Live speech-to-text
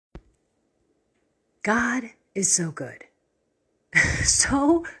God is so good.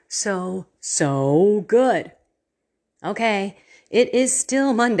 So good. Okay, it is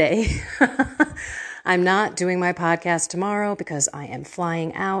still Monday. I'm not doing my podcast tomorrow because I am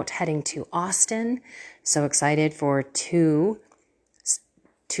flying out, heading to Austin. So excited for two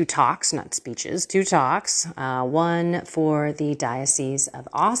talks, not speeches, two talks. One for the Diocese of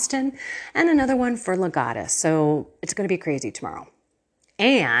Austin and another one for Legatus. So it's going to be crazy tomorrow.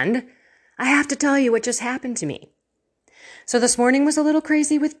 And I have to tell you what just happened to me. So this morning was a little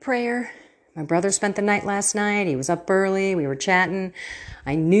crazy with prayer. My brother spent the night last night. He was up early. We were chatting.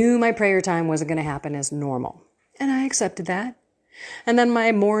 I knew my prayer time wasn't going to happen as normal. And I accepted that. And then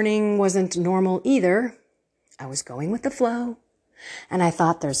my morning wasn't normal either. I was going with the flow. And I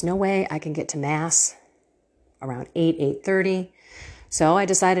thought there's no way I can get to Mass around 8:30. So I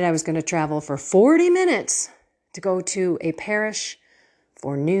decided I was going to travel for 40 minutes to go to a parish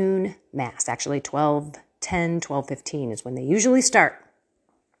for noon Mass. Actually, 12:15 is when they usually start.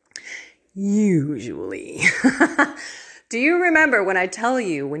 Usually. Do you remember when I tell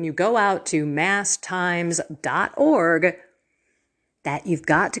you when you go out to masstimes.org that you've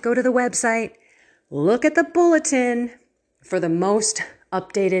got to go to the website, look at the bulletin for the most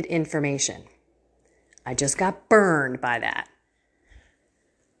updated information? I just got burned by that.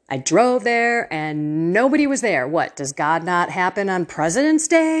 I drove there and nobody was there. What, does God not happen on President's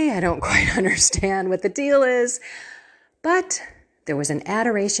Day? I don't quite understand what the deal is. But there was an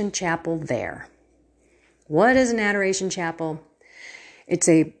adoration chapel there. What is an adoration chapel? It's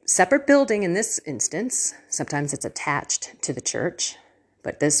a separate building in this instance. Sometimes it's attached to the church,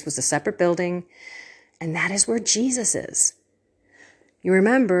 but this was a separate building, and that is where Jesus is. You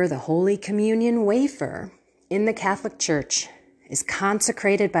remember the Holy Communion wafer in the Catholic Church is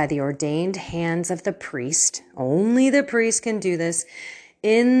consecrated by the ordained hands of the priest. Only the priest can do this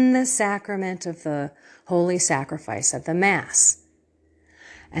in the sacrament of the holy sacrifice of the Mass.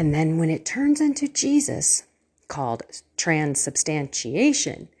 And then when it turns into Jesus, called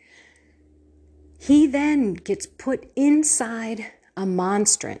transubstantiation, he then gets put inside a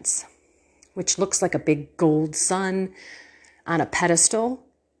monstrance, which looks like a big gold sun on a pedestal.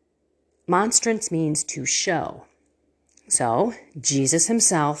 Monstrance means to show. So Jesus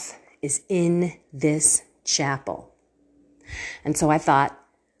himself is in this chapel. And so I thought,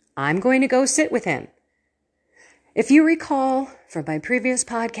 I'm going to go sit with him. If you recall from my previous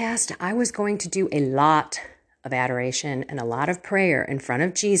podcast, I was going to do a lot of adoration and a lot of prayer in front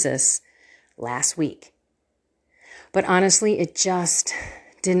of Jesus last week. But honestly, it just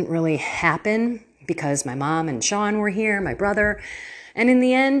didn't really happen because my mom and Sean were here, my brother. And in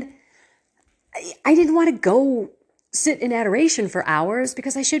the end, I didn't want to go sit in adoration for hours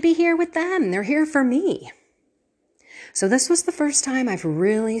because I should be here with them. They're here for me. So this was the first time I've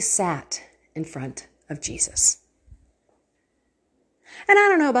really sat in front of Jesus. And I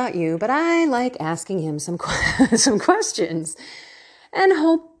don't know about you, but I like asking him some questions and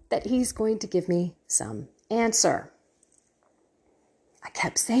hope that he's going to give me some answer. I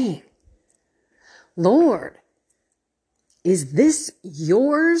kept saying, Lord, is this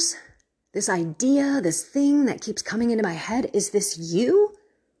yours? This idea, this thing that keeps coming into my head, is this you?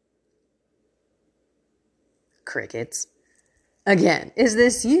 Crickets. Again, is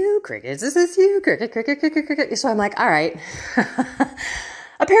this you? Crickets. Is this you? Cricket, cricket, cricket, cricket. So I'm like, all right.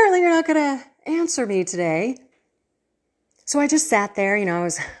 Apparently you're not going to answer me today. So I just sat there, I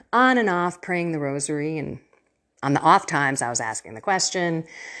was on and off praying the rosary, and on the off times I was asking the question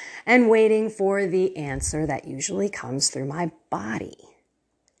and waiting for the answer that usually comes through my body.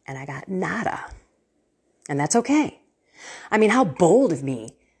 And I got nada. And that's okay. I mean, how bold of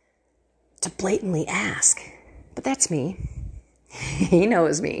me to blatantly ask. But that's me. He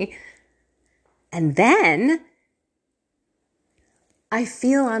knows me. And then I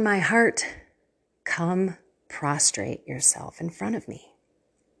feel on my heart, come prostrate yourself in front of me.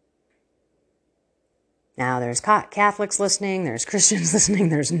 Now, there's Catholics listening, there's Christians listening,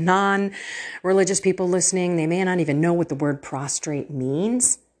 there's non-religious people listening. They may not even know what the word prostrate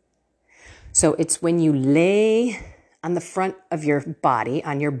means. So it's when you lay on the front of your body,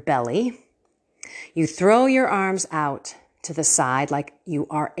 on your belly, you throw your arms out to the side like you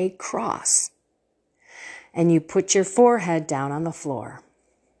are a cross, and you put your forehead down on the floor.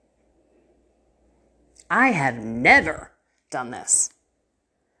 I have never done this.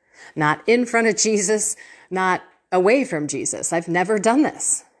 Not in front of Jesus, not away from Jesus. I've never done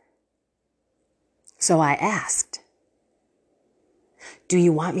this. So I asked, do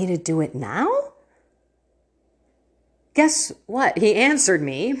you want me to do it now? Guess what? He answered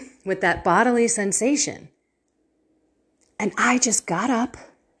me with that bodily sensation. And I just got up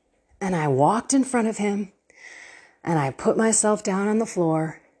And I walked in front of him and I put myself down on the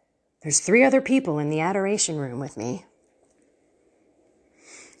floor. There's 3 other people in the adoration room with me.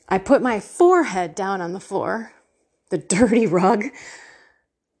 I put my forehead down on the floor, the dirty rug,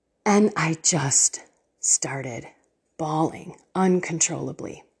 and I just started bawling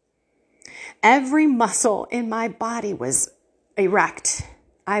uncontrollably. Every muscle in my body was erect.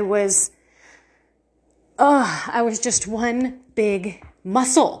 I was just one big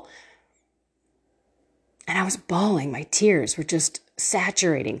muscle. And I was bawling. My tears were just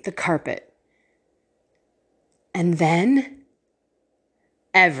saturating the carpet. And then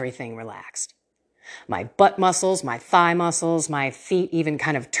everything relaxed. My butt muscles, my thigh muscles, my feet even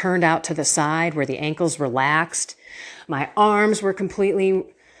kind of turned out to the side where the ankles relaxed. My arms were completely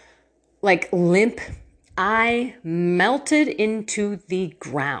limp. I melted into the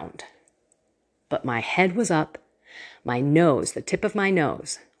ground. But my head was up. My nose, the tip of my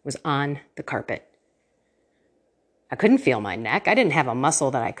nose, was on the carpet. I couldn't feel my neck. I didn't have a muscle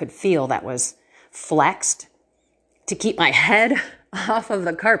that I could feel that was flexed to keep my head off of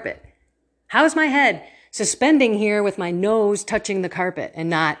the carpet. How's my head suspending here with my nose touching the carpet and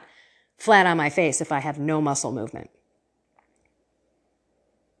not flat on my face if I have no muscle movement?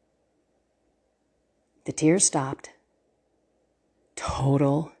 The tears stopped.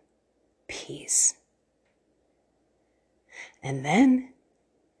 Total peace. And then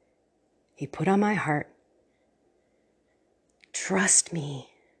he put on my heart, trust me.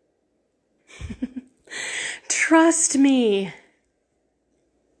 Trust me.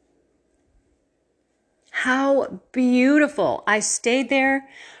 How beautiful. I stayed there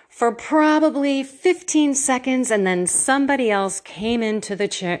for probably 15 seconds and then somebody else came into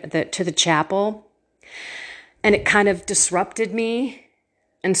to the chapel and it kind of disrupted me.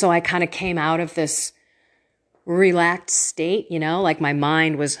 And so I kind of came out of this relaxed state, my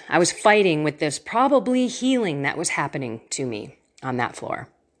mind I was fighting with this probably healing that was happening to me on that floor.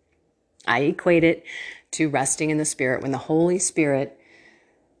 I equate it to resting in the Spirit when the Holy Spirit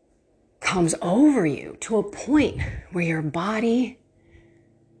comes over you to a point where your body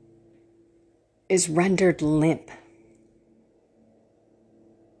is rendered limp,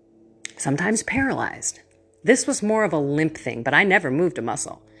 sometimes paralyzed. This was more of a limp thing, but I never moved a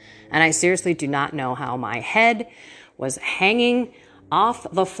muscle. And I seriously do not know how my head was hanging off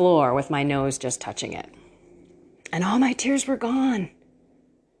the floor with my nose just touching it. And all my tears were gone.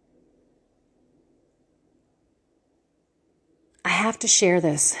 I have to share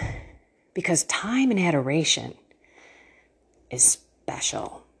this because time in adoration is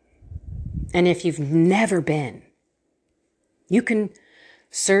special. And if you've never been, you can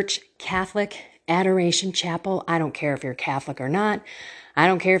search Catholic Adoration Chapel. I don't care if you're Catholic or not. I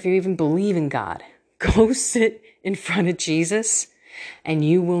don't care if you even believe in God. Go sit in front of Jesus and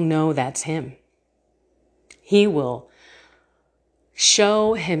you will know that's him. He will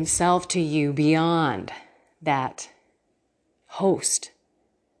show himself to you beyond that host.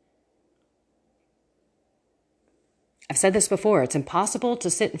 I've said this before. It's impossible to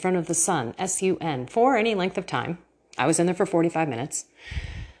sit in front of the sun, S-U-N, for any length of time. I was in there for 45 minutes.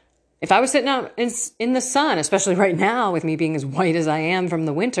 If I was sitting out in the sun, especially right now with me being as white as I am from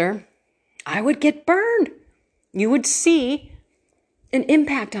the winter, I would get burned. You would see an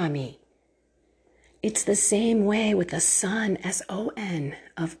impact on me. It's the same way with the Son, S-O-N,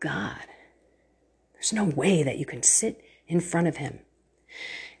 of God. There's no way that you can sit in front of him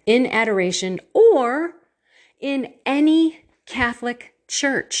in adoration or in any Catholic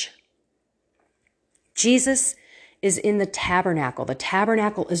church. Jesus is in the tabernacle. The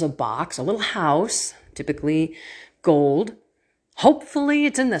tabernacle is a box, a little house, typically gold. Hopefully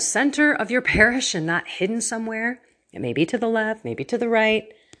it's in the center of your parish and not hidden somewhere. It may be to the left, maybe to the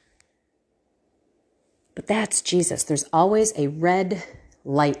right. But that's Jesus. There's always a red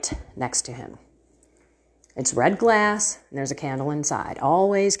light next to him. It's red glass and there's a candle inside.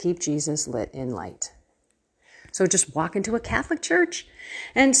 Always keep Jesus lit in light. So just walk into a Catholic church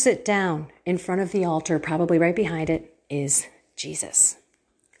and sit down in front of the altar. Probably right behind it is Jesus.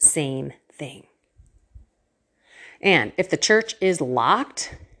 Same thing. And if the church is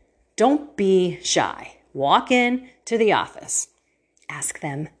locked, don't be shy. Walk in to the office. Ask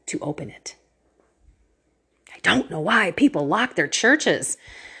them to open it. I don't know why people lock their churches.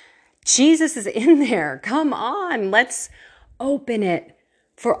 Jesus is in there. Come on, let's open it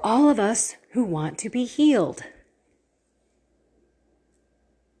for all of us who want to be healed.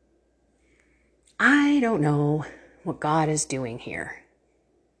 I don't know what God is doing here,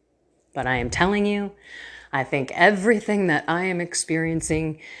 but I am telling you, I think everything that I am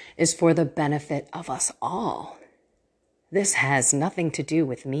experiencing is for the benefit of us all. This has nothing to do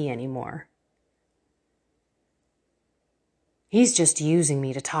with me anymore. He's just using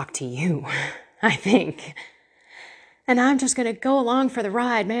me to talk to you, I think. And I'm just going to go along for the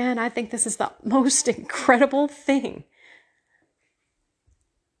ride, man. I think this is the most incredible thing.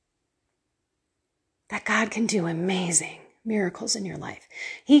 That God can do amazing miracles in your life.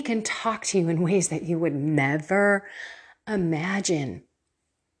 He can talk to you in ways that you would never imagine.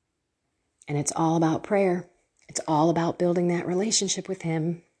 And it's all about prayer. It's all about building that relationship with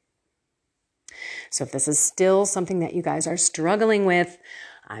Him. So if this is still something that you guys are struggling with,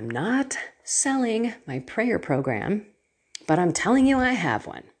 I'm not selling my prayer program, but I'm telling you I have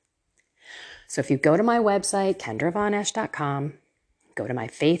one. So if you go to my website, kendravaughnesh.com, go to my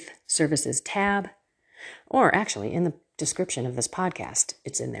Faith Services tab, or actually in the description of this podcast,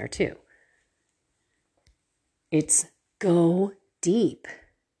 it's in there too. It's Go Deep.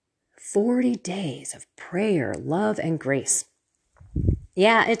 40 days of prayer, love, and grace.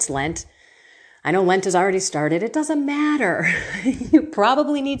 Yeah, it's Lent. I know Lent has already started. It doesn't matter. You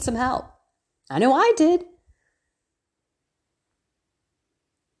probably need some help. I know I did.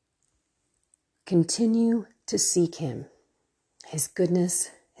 Continue to seek Him, His goodness,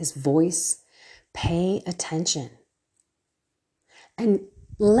 His voice. Pay attention. And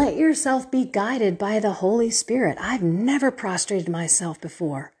let yourself be guided by the Holy Spirit. I've never prostrated myself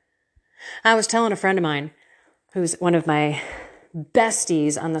before. I was telling a friend of mine, who's one of my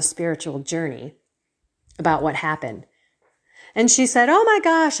besties on the spiritual journey, about what happened. And she said, oh my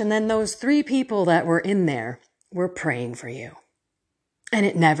gosh, and then those 3 people that were in there were praying for you. And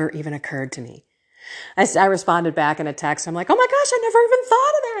it never even occurred to me. I responded back in a text. I'm like, oh my gosh, I never even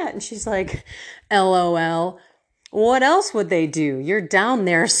thought of that. And she's like, LOL. What else would they do? You're down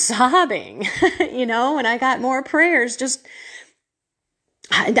there sobbing, and I got more prayers. Just,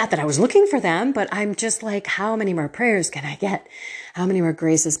 not that I was looking for them, but I'm just like, how many more prayers can I get? How many more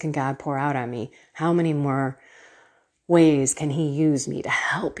graces can God pour out on me? How many more ways can He use me to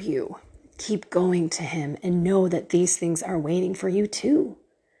help you? Keep going to Him and know that these things are waiting for you too.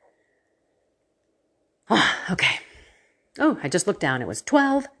 Okay. Oh, I just looked down. It was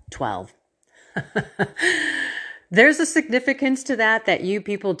 12:12. There's a significance to that you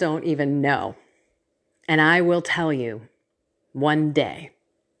people don't even know. And I will tell you one day.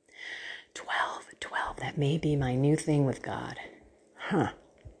 12:12. That may be my new thing with God.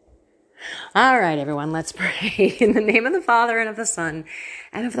 All right, everyone, let's pray. In the name of the Father, and of the Son,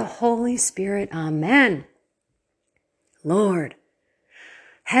 and of the Holy Spirit. Amen. Lord,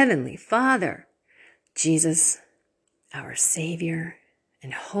 Heavenly Father, Jesus, our Savior,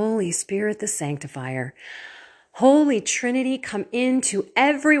 and Holy Spirit, the Sanctifier, Holy Trinity, come into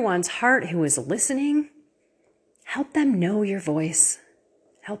everyone's heart who is listening. Help them know your voice.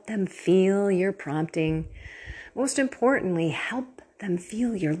 Help them feel your prompting. Most importantly, help them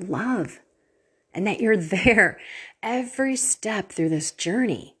feel your love and that you're there every step through this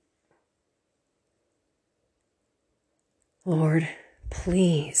journey. Lord,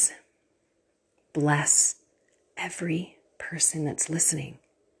 please bless every person that's listening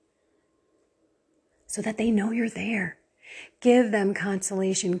so that they know you're there. Give them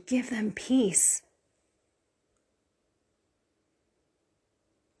consolation. Give them peace.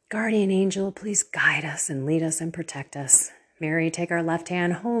 Guardian angel, please guide us and lead us and protect us. Mary, take our left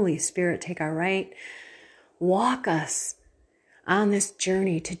hand. Holy Spirit, take our right. Walk us on this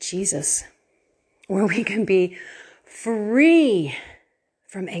journey to Jesus, where we can be free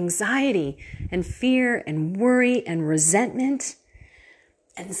from anxiety and fear and worry and resentment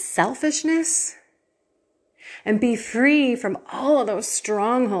and selfishness, and be free from all of those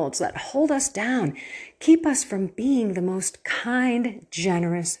strongholds that hold us down, keep us from being the most kind,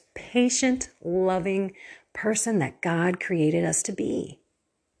 generous, patient, loving person that God created us to be.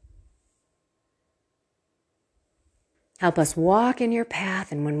 Help us walk in your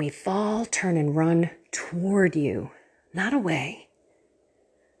path, and when we fall, turn and run toward you, not away.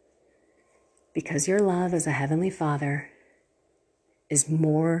 Because your love as a Heavenly Father is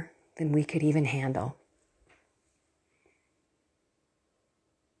more than we could even handle.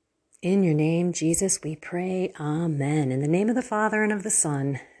 In your name, Jesus, we pray, amen. In the name of the Father, and of the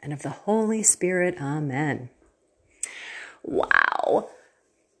Son, and of the Holy Spirit, amen. Wow.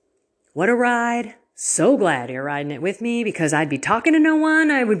 What a ride. So glad you're riding it with me, because I'd be talking to no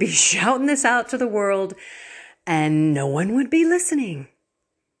one. I would be shouting this out to the world, and no one would be listening.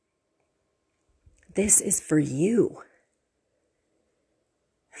 This is for you.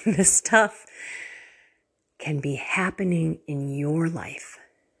 This stuff can be happening in your life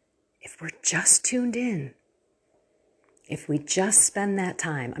if we're just tuned in. If we just spend that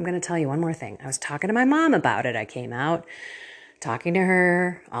time, I'm going to tell you one more thing. I was talking to my mom about it. I came out talking to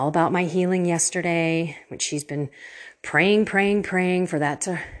her all about my healing yesterday, which she's been praying for that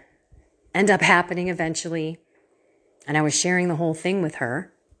to end up happening eventually. And I was sharing the whole thing with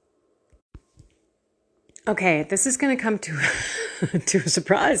her. Okay, this is going to come to a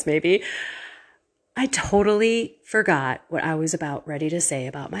surprise, maybe. I totally forgot what I was about ready to say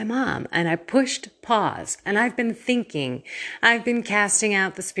about my mom. And I pushed pause. And I've been thinking. I've been casting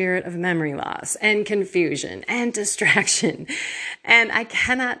out the spirit of memory loss and confusion and distraction. And I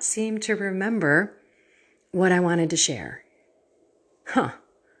cannot seem to remember what I wanted to share.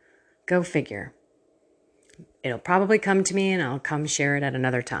 Go figure. It'll probably come to me and I'll come share it at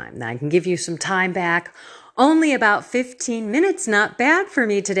another time. Now I can give you some time back. Only about 15 minutes, not bad for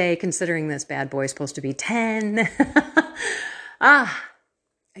me today, considering this bad boy is supposed to be 10.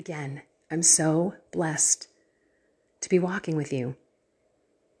 Again, I'm so blessed to be walking with you.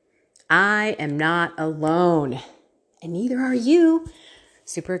 I am not alone, and neither are you.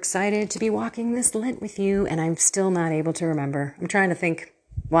 Super excited to be walking this Lent with you, and I'm still not able to remember. I'm trying to think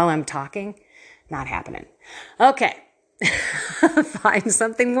while I'm talking. Not happening. Okay. Find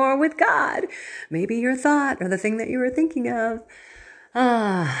something more with God. Maybe your thought or the thing that you were thinking of.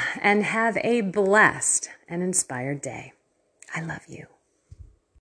 And have a blessed and inspired day. I love you.